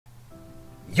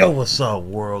Yo, what's up,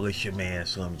 world? It's your man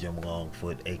Slim Jim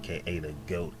Longfoot, aka the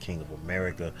GOAT, King of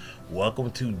America. Welcome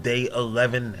to day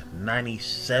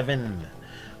 1197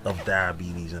 of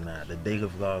Diabetes and I, the daily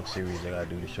vlog series that I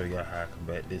do to show y'all how I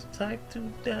combat this type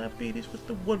 2 diabetes with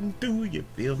the 1-2. You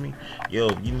feel me? Yo,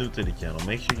 if you're new to the channel,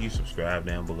 make sure you subscribe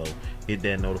down below. Hit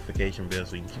that notification bell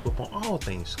so you can keep up on all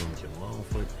things Slim Jim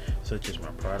Longfoot, such as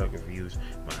my product reviews,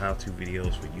 my how-to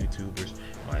videos for YouTubers,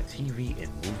 my TV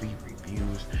and movie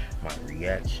reviews, my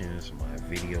reactions, my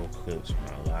video clips,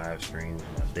 my live streams,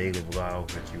 my daily vlogs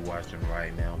that you're watching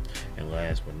right now, and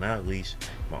last but not least,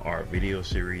 my art video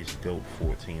series, GOAT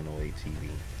 1408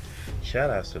 TV. Shout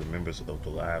outs to the members of the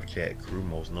live chat crew.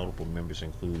 Most notable members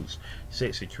includes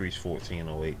Sexy Trees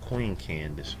 1408, Queen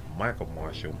Candace, Michael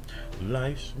Marshall,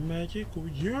 Life's Magical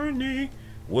Journey,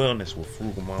 Wellness with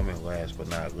Frugal Mama, and last but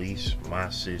not least, my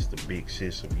sis, the big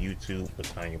sis of YouTube,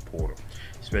 Latanya Porter.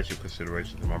 Special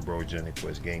consideration to my bro Johnny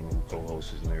Quest Gaming, who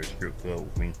co-hosts his Nerd Script Club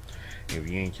with me. If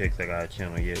you ain't checked out our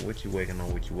channel yet, what you waiting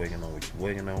on, what you waiting on, what you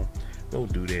waiting on? Go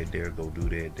do that there, go do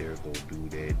that there, go do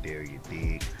that there, you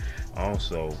dig?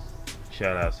 Also,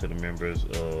 shout outs to the members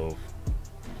of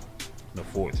the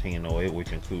 1408,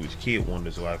 which includes Kid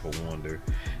Wonder's Life of Wonder,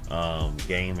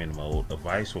 Gaming Mode,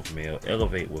 Advice with Mel,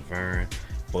 Elevate with Vern,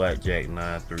 Blackjack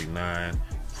 939,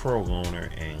 Pro Loner,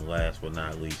 and last but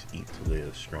not least, Eat to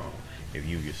Live Strong. If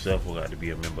you yourself would like to be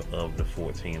a member of the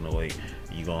 1408,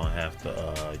 you're gonna have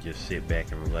to just sit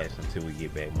back and relax until we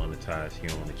get back monetized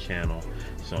here on the channel.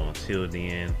 So until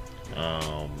then,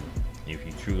 if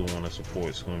you truly want to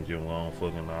support Slim Jim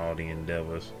Longfoot and all the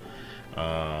endeavors,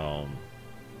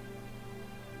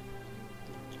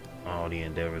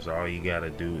 all you gotta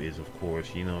do is, of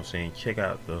course, you know what I'm saying, check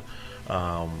out the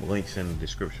links in the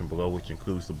description below, which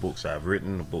includes the books I've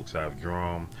written, the books I've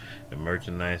drawn, the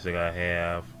merchandise that I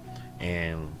have,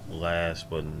 and last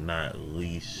but not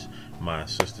least, my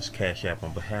sister's Cash App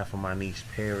on behalf of my niece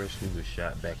Paris, who was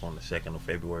shot back on the 2nd of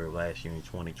February last year in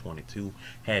 2022.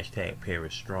 Hashtag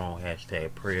Paris Strong,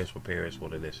 hashtag prayers for Paris,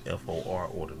 whether that's FOR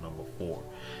or the number 4.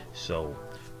 So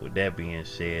with that being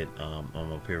said, I'm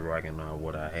up here rocking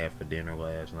what I had for dinner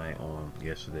last night on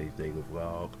yesterday's daily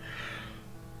vlog.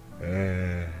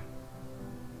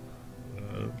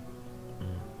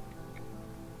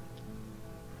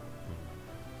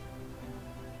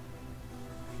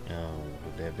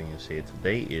 With that being said,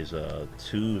 today is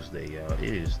Tuesday, y'all. It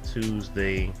is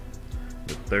Tuesday,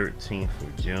 the 13th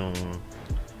of June,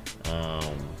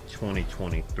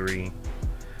 2023.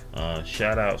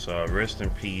 Shout outs, rest in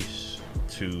peace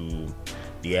to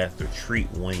the actor Treat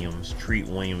Williams,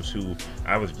 who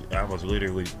I was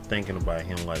literally thinking about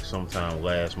him like sometime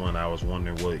last month. I was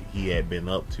wondering what he had been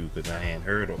up to because I hadn't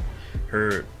heard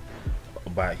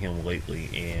about him lately,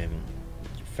 and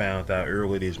found out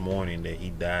early this morning that he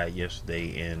died yesterday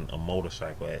in a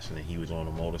motorcycle accident. He was on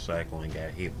a motorcycle and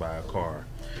got hit by a car.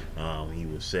 He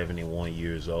was 71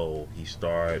 years old. He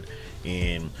starred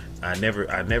in, I never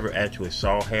actually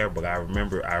saw Hair, but I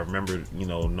remember, you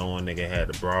know, knowing nigga had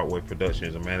the Broadway production.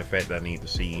 As a matter of fact, I need to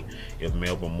see if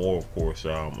Melba Moore, of course,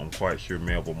 I'm quite sure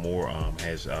Melba Moore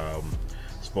has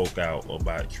spoke out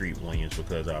about Treat Williams,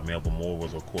 because Melba Moore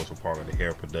was, of course, a part of the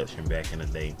Hair production back in the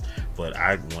day. But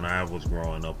when I was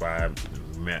growing up, I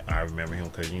remember him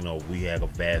because, you know, we had a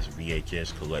vast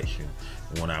VHS collection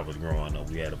when I was growing up.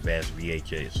 We had a vast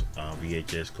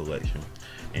VHS collection,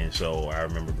 and so I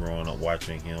remember growing up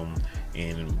watching him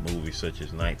in movies such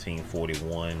as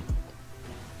 1941.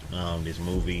 This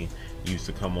movie used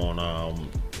to come on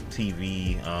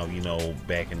TV, you know,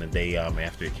 back in the day,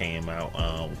 after it came out,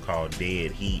 called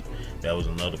Dead Heat. That was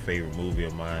another favorite movie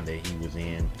of mine that he was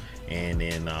in. And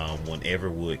then when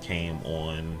Everwood came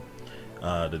on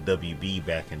the WB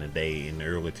back in the day in the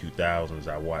early 2000s,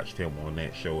 I watched him on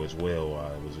that show as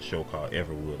well. It was a show called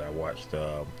Everwood. I watched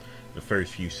the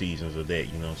first few seasons of that,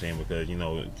 you know what I'm saying, because, you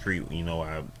know, Treat, you know,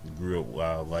 I grew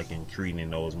up liking Treat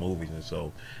in those movies, and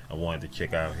so I wanted to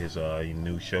check out his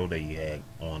new show that he had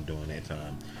on during that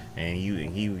time. And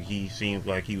he seemed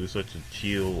like he was such a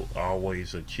chill,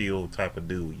 always a chill type of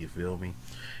dude, you feel me?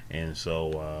 And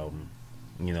so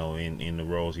you know, in the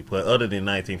roles he played, other than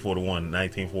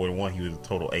 1941, he was a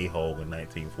total a-hole in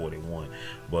 1941.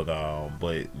 But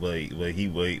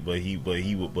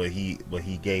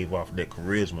he gave off that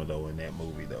charisma though in that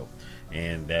movie though.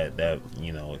 And that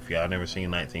you know, if y'all never seen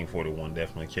 1941,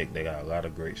 definitely check that out. A lot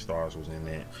of great stars was in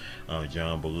that.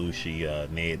 John Belushi,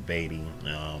 Ned Beatty,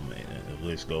 the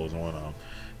list goes on.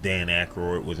 Dan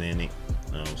Aykroyd was in it.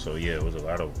 So yeah, it was a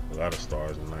lot of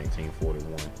stars in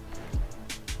 1941.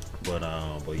 But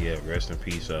yeah, rest in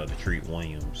peace to Treat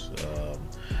Williams.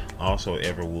 Also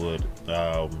Everwood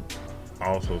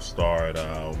also starred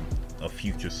a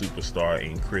future superstar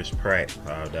in Chris Pratt.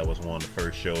 That was one of the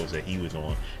first shows that he was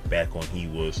on back when he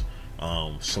was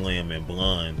slim and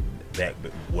blonde, back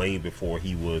way before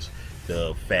he was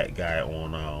the fat guy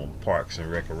on Parks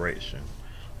and Recreation.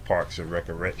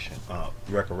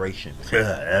 Recreation.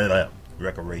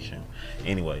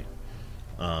 Anyway,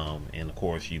 and of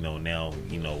course, you know, now,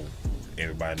 you know,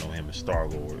 everybody know him as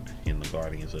Star-Lord in the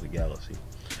Guardians of the Galaxy.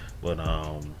 But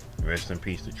rest in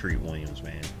peace to Treat Williams,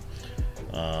 man.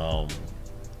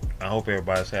 I hope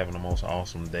everybody's having the most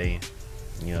awesome day.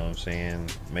 You know what I'm saying?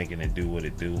 Making it do what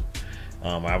it do.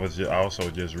 I was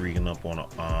also just reading up on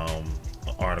an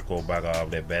article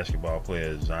about that basketball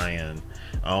player Zion.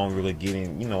 I don't really get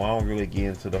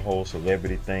into the whole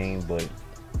celebrity thing, but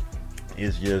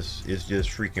it's just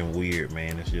freaking weird,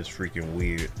 man. It's just freaking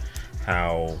weird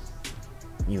how,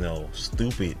 you know,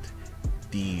 stupid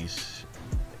these,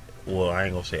 well, I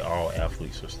ain't gonna say all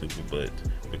athletes are stupid, but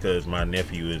because my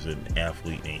nephew is an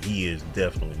athlete and he is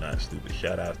definitely not stupid.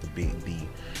 Shout out to Big D,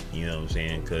 you know what I'm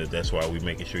saying? Because that's why we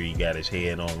making sure he got his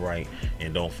head on right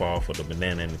and don't fall for the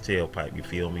banana in the tailpipe, you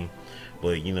feel me?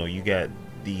 But, you know, you got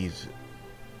these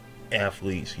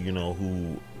athletes, you know,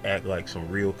 who act like some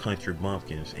real country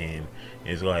bumpkins, and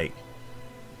it's like,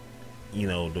 you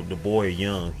know, the boy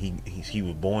young, he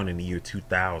was born in the year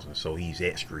 2000, so he's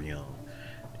extra young,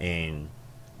 and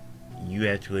you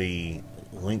actually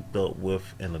linked up with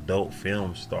an adult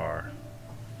film star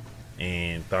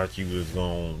and thought you was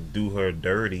gonna do her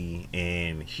dirty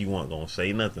and she wasn't gonna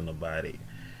say nothing about it.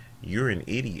 You're an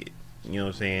idiot. You know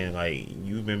what I'm saying? Like,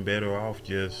 you've been better off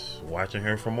just watching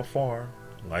her from afar,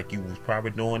 like you was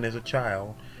probably doing as a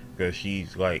child, because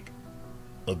she's like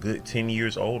a good 10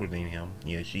 years older than him.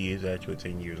 Yeah, she is actually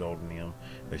 10 years older than him,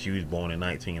 but she was born in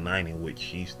 1990, which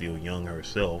she's still young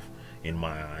herself in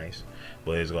my eyes.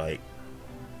 But it's like,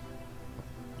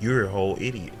 you're a whole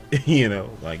idiot. You know,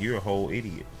 like, you're a whole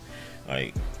idiot.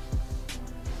 Like,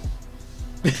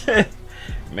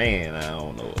 man, I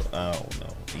don't know.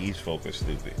 These folks are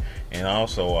stupid. And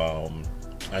also,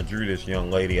 I drew this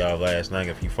young lady out last night.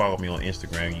 If you follow me on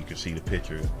Instagram, you can see the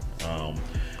picture.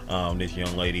 This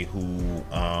young lady who,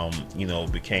 you know,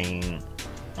 went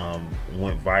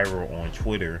viral on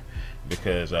Twitter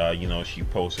because, you know, she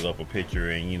posted up a picture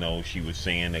and, you know, she was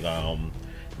saying that,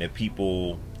 that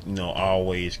people, you know,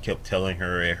 always kept telling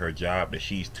her at her job that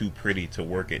she's too pretty to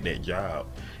work at that job.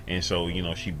 And so, you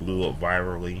know, she blew up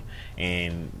virally,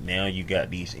 and now you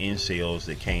got these incels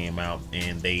that came out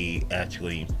and they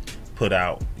actually put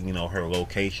out, you know, her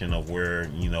location of where,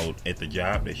 you know, at the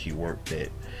job that she worked at,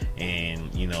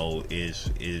 and, you know,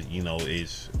 is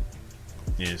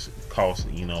cost,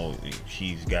 you know,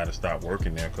 she's got to stop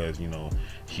working there because, you know,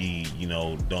 she, you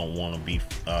know, don't want to be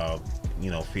you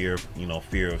know, fear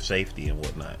of safety and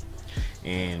whatnot.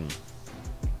 And,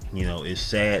 you know, it's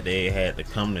sad they had to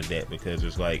come to that, because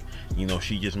it's like, you know,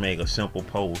 she just made a simple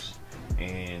post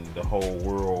and the whole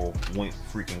world went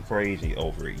freaking crazy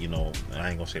over it. You know, I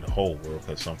ain't gonna say the whole world,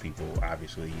 because some people,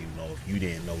 obviously, you know, if you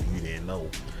didn't know, you didn't know.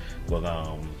 But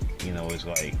you know, it's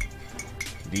like,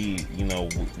 you know,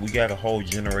 we got a whole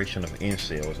generation of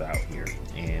incels out here,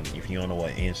 and if you don't know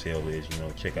what incel is, you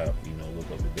know, check out, you know,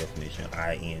 look up the definition,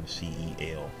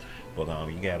 INCEL. But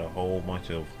you got a whole bunch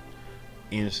of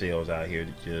incels out here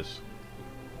that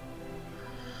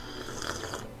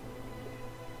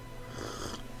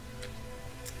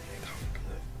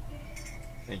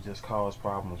just cause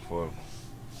problems for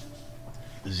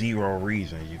zero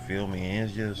reason, you feel me? And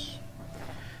it's just,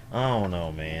 I don't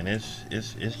know, man. It's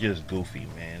just goofy,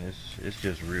 man. It's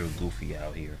just real goofy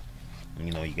out here.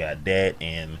 You know, you got that,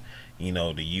 and, you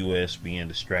know, the U.S. being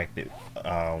distracted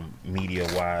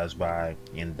media-wise by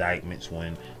indictments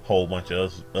when a whole bunch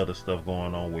of other stuff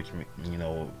going on, which, you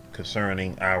know,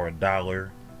 concerning our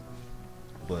dollar.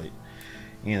 But,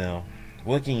 you know,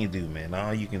 what can you do, man?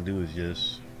 All you can do is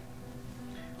just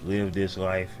live this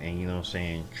life, and, you know what I'm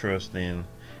saying, trust in,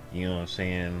 you know what I'm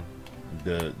saying,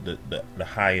 the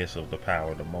highest of the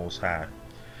power, the most high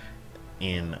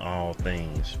in all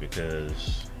things,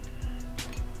 because,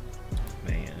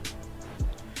 man,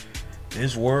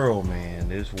 this world, man,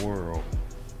 this world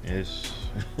is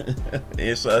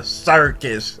it's a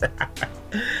circus.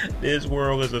 This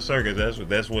world is a circus.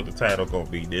 That's what the title gonna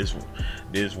be. This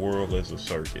world is a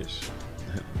circus.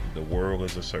 The world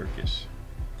is a circus,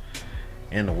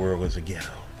 and the world is a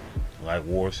ghetto, like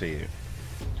War said.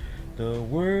 The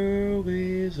world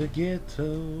is a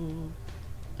ghetto.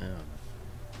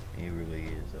 It really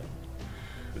is,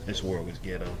 but this world is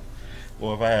ghetto.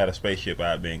 Well, if I had a spaceship,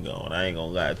 I'd been gone. I ain't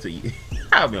gonna lie to you.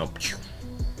 I've been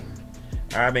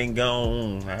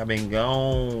gone. I've been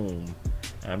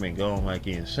gone like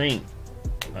in sync.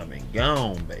 I've been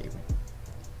gone, baby.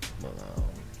 But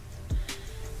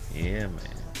yeah, man,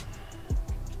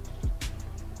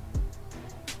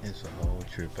 it's a whole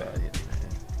trip out here,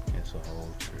 man. It's a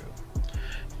whole trip.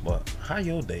 But how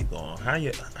your day going?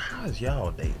 How's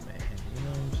y'all day, man? You know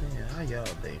what I'm saying? How y'all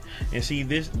day? And see,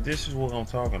 this is what I'm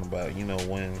talking about.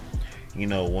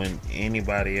 When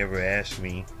anybody ever asks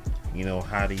me,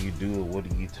 how do you do it? What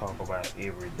do you talk about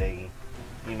every day?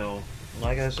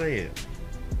 Like I said,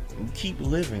 you keep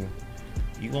living.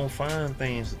 You're gonna find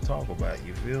things to talk about.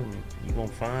 You feel me? You're gonna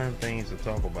find things to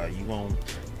talk about.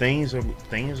 Things are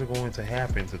going to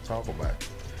happen to talk about.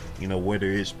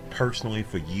 Whether it's personally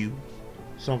for you,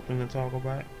 something to talk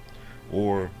about,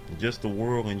 or just the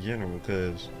world in general,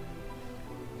 because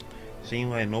it seems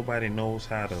like nobody knows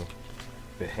how to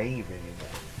behave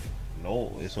anymore.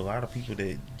 No, it's a lot of people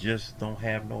that just don't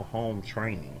have no home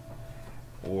training,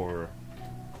 or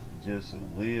just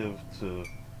live to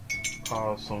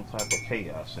cause some type of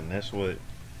chaos, and that's what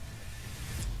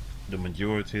the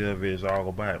majority of it is all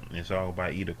about. It's all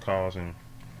about either causing,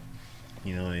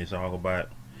 it's all about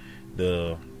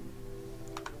the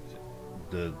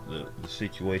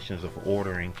situations of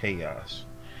order and chaos.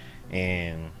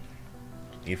 And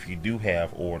if you do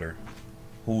have order,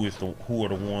 who are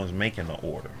the ones making the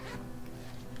order?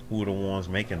 Who are the ones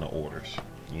making the orders?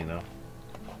 And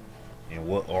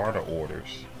what are the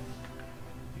orders?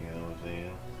 You know what I'm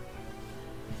saying?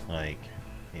 Like,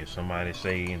 if somebody's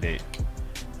saying that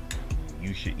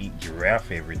you should eat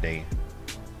giraffe every day,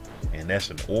 and that's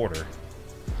an order,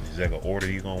 is that an order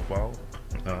you gonna follow?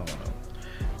 I don't know.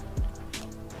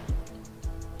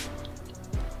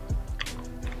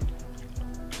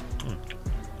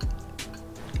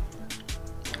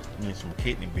 Need some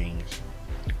kidney beans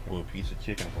with a piece of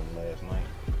chicken from last night.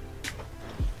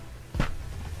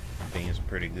 Beans are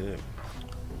pretty good.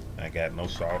 I got no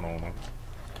salt on them.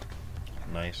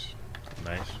 Nice,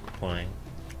 plain.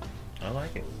 I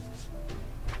like it.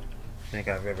 I think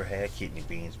I've ever had kidney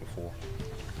beans before.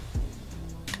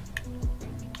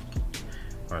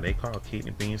 Are they called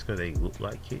kidney beans because they look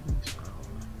like kidneys? I don't know.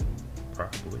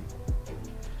 Probably.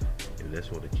 If that's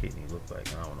what a kidney look like,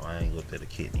 I don't know. I ain't looked at a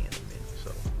kidney in a minute,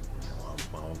 so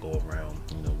I don't go around,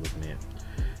 looking at,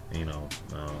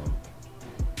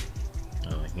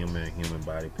 human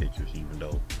body pictures, even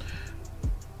though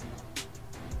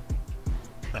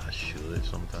I should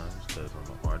sometimes because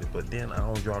I'm an artist, but then I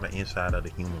don't draw the inside of the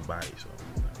human body, so.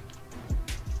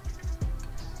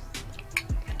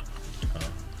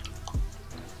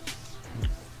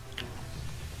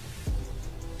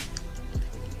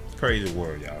 Crazy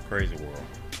world, y'all. Crazy world.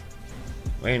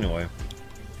 But anyway,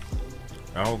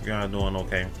 I hope y'all doing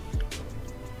okay.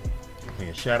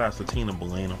 Yeah, shout out to Tina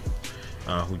Belina,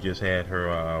 who just had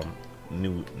her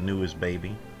newest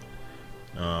baby.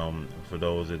 For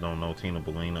those that don't know Tina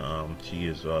Belina, she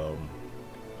is I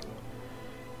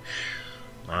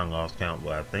lost count,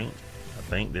 but I think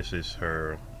this is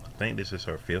her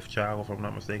fifth child, if I'm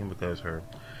not mistaken, because her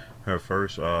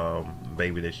first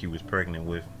baby that she was pregnant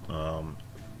with a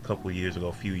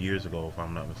few years ago, if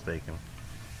I'm not mistaken,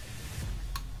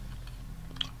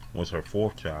 was her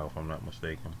fourth child, if I'm not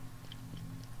mistaken.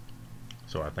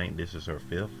 So I think this is her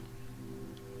fifth.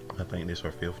 I think this is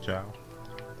her fifth child.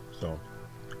 So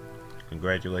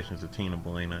congratulations to Tina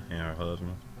Belina and her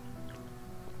husband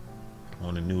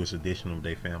on the newest addition of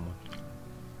their family.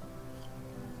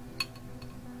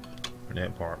 For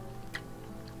that part.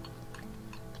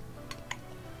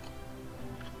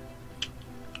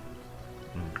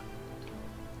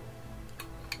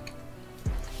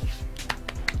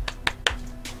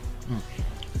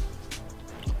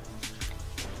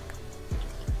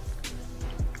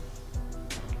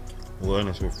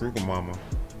 Wellness with Frugal Mama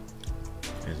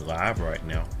is live right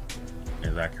now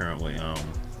as I currently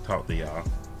talk to y'all.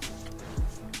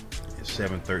 It's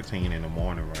 7:13 in the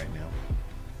morning right now.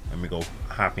 Let me go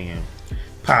pop in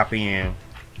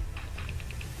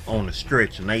on the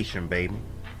Stretch Nation, baby.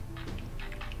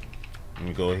 Let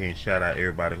me go ahead and shout out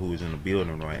everybody who is in the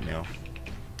building right now.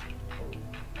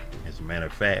 As a matter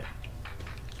of fact,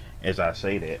 as I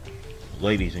say that,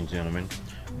 ladies and gentlemen,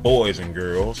 boys and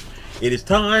girls, it is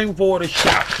time for the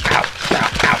shout.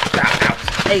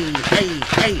 Hey, hey,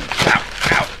 hey, shout.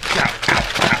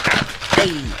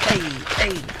 Hey, hey,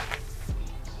 hey.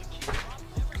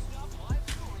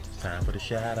 It's time for the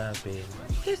shout outs, baby.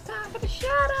 It's time for the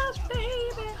shout outs,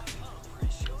 baby.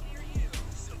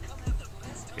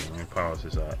 Okay, let me pause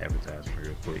this advertisement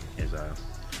real quick as I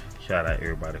shout out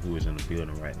everybody who is in the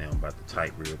building right now. I'm about to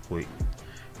type real quick.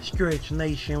 Stretch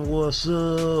Nation, what's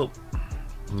up?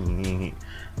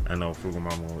 I know Frugal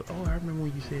Mama was, oh, I remember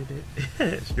when you said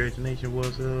that. Stretch Nation,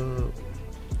 what's up?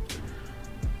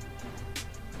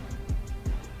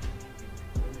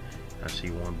 I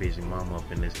see one busy mama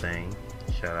up in this thing.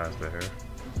 Shout out to her.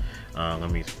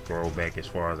 Let me scroll back as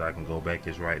far as I can go back.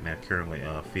 It's right now currently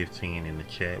 15 in the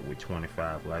chat with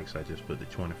 25 likes. I just put the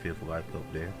 25th like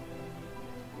up there.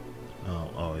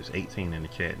 Oh, it's 18 in the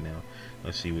chat now.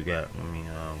 Let's see, we got,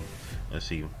 let's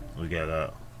see, we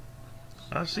got,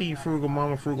 I see you, Frugal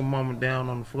Mama down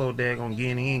on the floor, daggone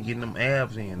getting them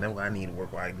abs in. That's what I need to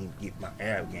work on. I need to get my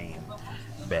ab game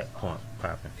back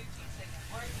popping.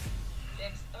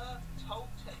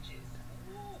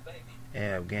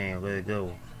 Ab game, let it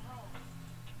go.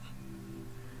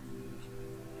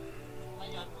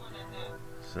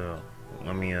 So,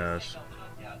 let me, let's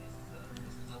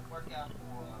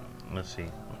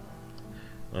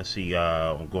see,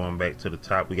 going back to the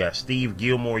top, we got Steve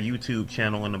Gilmore YouTube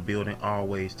channel in the building,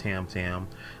 always Tam,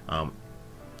 Ama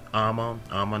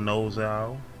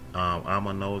Nozal,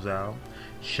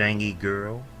 Shangy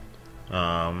Girl,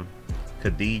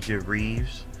 Khadija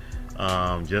Reeves,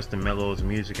 Justin Mello's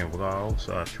music and vlogs,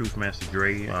 Truth Master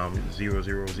Dre,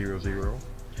 0000,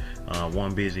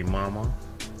 One Busy Mama,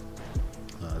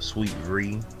 Sweet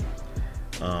Vree,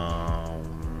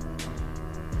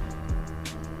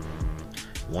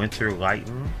 Winter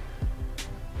Lighten,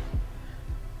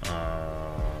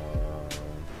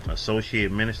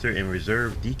 Associate Minister and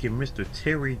Reserve Deacon Mr.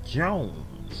 Terry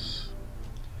Jones,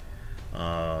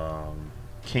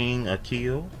 King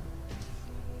Akil,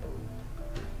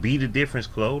 Be the Difference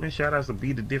Clothing. Shout out to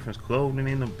Be the Difference Clothing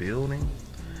in the building.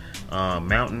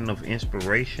 Mountain of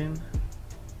Inspiration,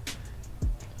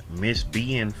 Miss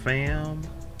B and Fam,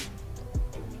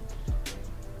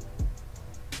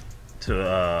 to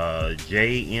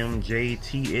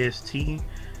JMJTST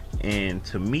and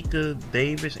Tamika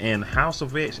Davis and House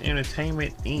of Vets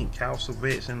Entertainment Inc. House of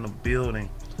Vets in the building.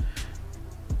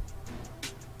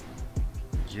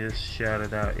 Just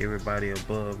shouted out everybody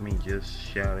above me. Just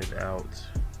shouted out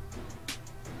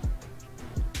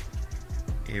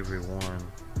everyone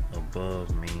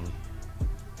above me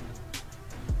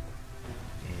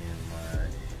in my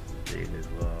daily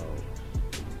vlog.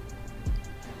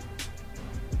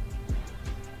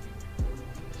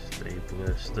 Stay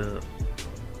blessed up.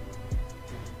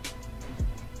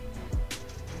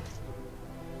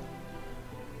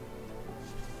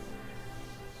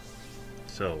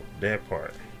 So that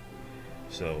part.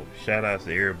 So shout out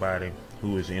to everybody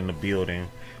who is in the building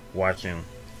watching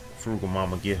Frugal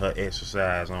Mama get her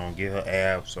exercise on, get her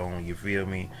abs on, you feel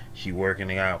me? She working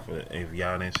it out. For if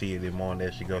y'all didn't see it this morning,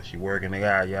 there she goes. She working it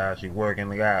out, y'all. She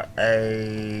working it out.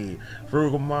 Hey,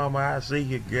 Frugal Mama, I see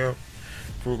you, girl.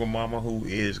 Frugal Mama, who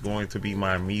is going to be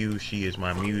my muse. She is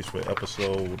my muse for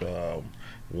episode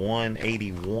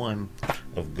 181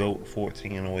 of GOAT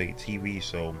 1408 TV.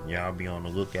 So y'all be on the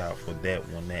lookout for that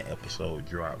when that episode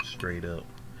drops straight up.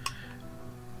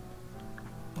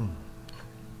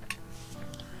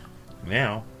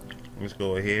 Now let's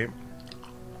go ahead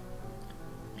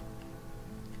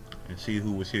and see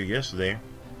who was here yesterday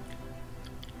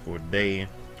for day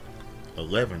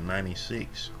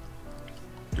 1196.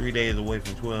 3 days away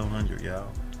from 1200, y'all.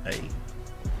 Hey,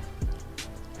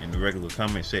 in the regular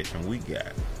comment section we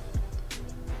got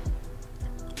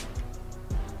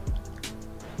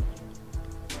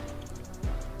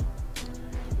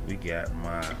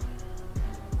my,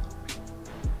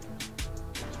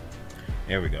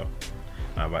 there we go.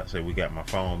 I'm about to say we got my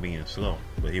phone being slow,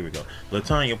 but here we go.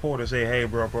 Latanya Porter said, hey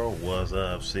bro, what's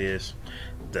up, sis?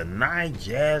 The night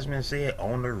Jasmine said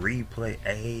on the replay,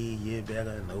 hey, you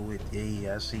better know it.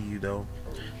 Yeah, I see you though.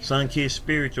 Sunkissed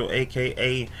Spiritual,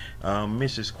 aka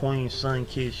Mrs. Queen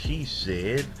Sunkissed, she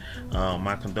said,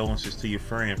 my condolences to your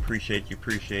friend. Appreciate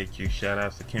you. Shout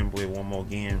outs to Kimberly one more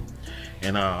again,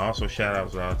 and also shout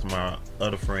outs to my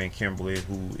other friend Kimberly,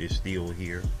 who is still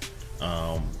here.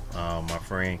 My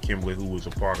friend Kimberly, who was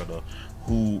a part of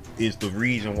who is the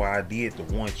reason why I did the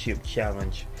one chip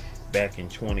challenge back in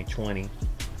 2020.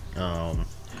 I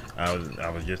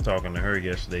was just talking to her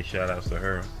yesterday. Shout outs to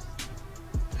her.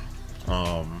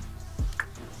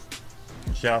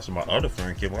 Shout out to my other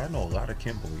friend Kimberly. I know a lot of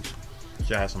Kimberlys.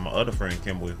 Shout out to my other friend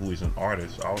Kimberly, who is an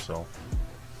artist also.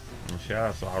 And shout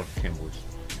out to all the Kimberlys.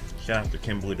 Shout out to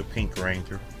Kimberly the Pink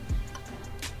Ranger.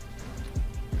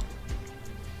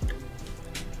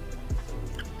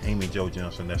 Amy Jo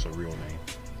Johnson, that's a real name.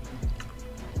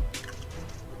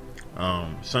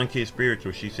 Sunkissed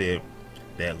Spiritual, she said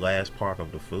that last part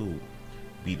of the food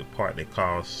be the part that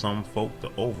caused some folk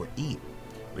to overeat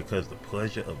because the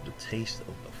pleasure of the taste of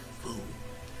the food.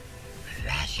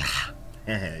 Pleasure.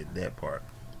 That part.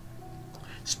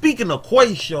 Speaking of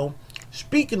Quay Show,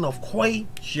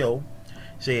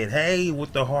 said, hey,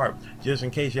 with the heart, just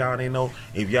in case y'all didn't know,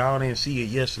 if y'all didn't see it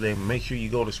yesterday, make sure you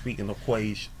go to Speaking of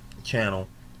Quay's channel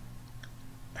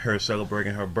her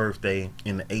celebrating her birthday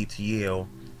in the ATL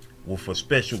with a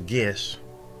special guest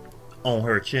on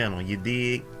her channel. You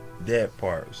dig that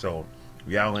part? So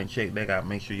if y'all ain't checked that out,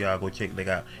 make sure y'all go check that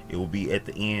out. It will be at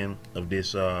the end of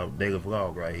this daily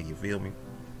vlog right here. You feel me?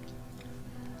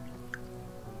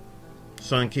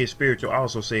 Sun Kid Spiritual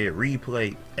also said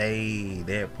replay. Hey,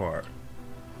 that part.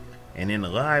 And in the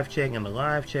live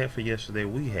chat, for yesterday,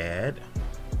 we had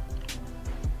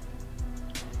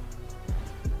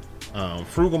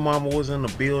Frugal Mama was in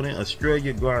the building.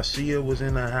 Australia Garcia was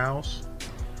in the house.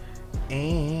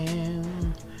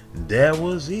 And that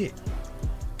was it.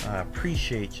 I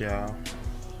appreciate y'all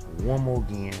one more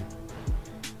again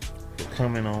for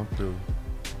coming on through.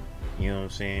 You know what I'm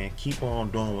saying? Keep on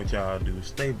doing what y'all do.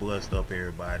 Stay blessed up,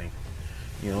 everybody.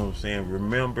 You know what I'm saying?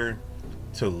 Remember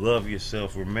to love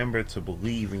yourself. Remember to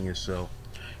believe in yourself.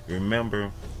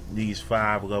 Remember these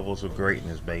 5 levels of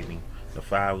greatness, baby. The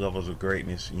 5 levels of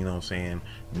greatness, you know what I'm saying?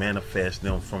 Manifest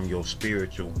them from your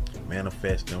spiritual,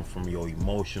 manifest them from your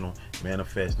emotional,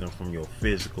 manifest them from your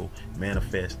physical,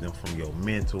 manifest them from your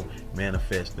mental,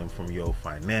 manifest them from your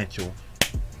financial.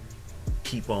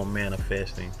 Keep on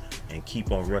manifesting and keep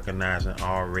on recognizing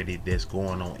already that's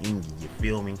going on in you. You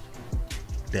feel me?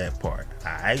 That part.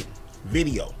 Alright?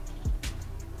 Video.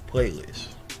 Playlist.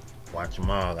 Watch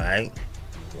them all, alright?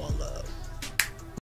 One love.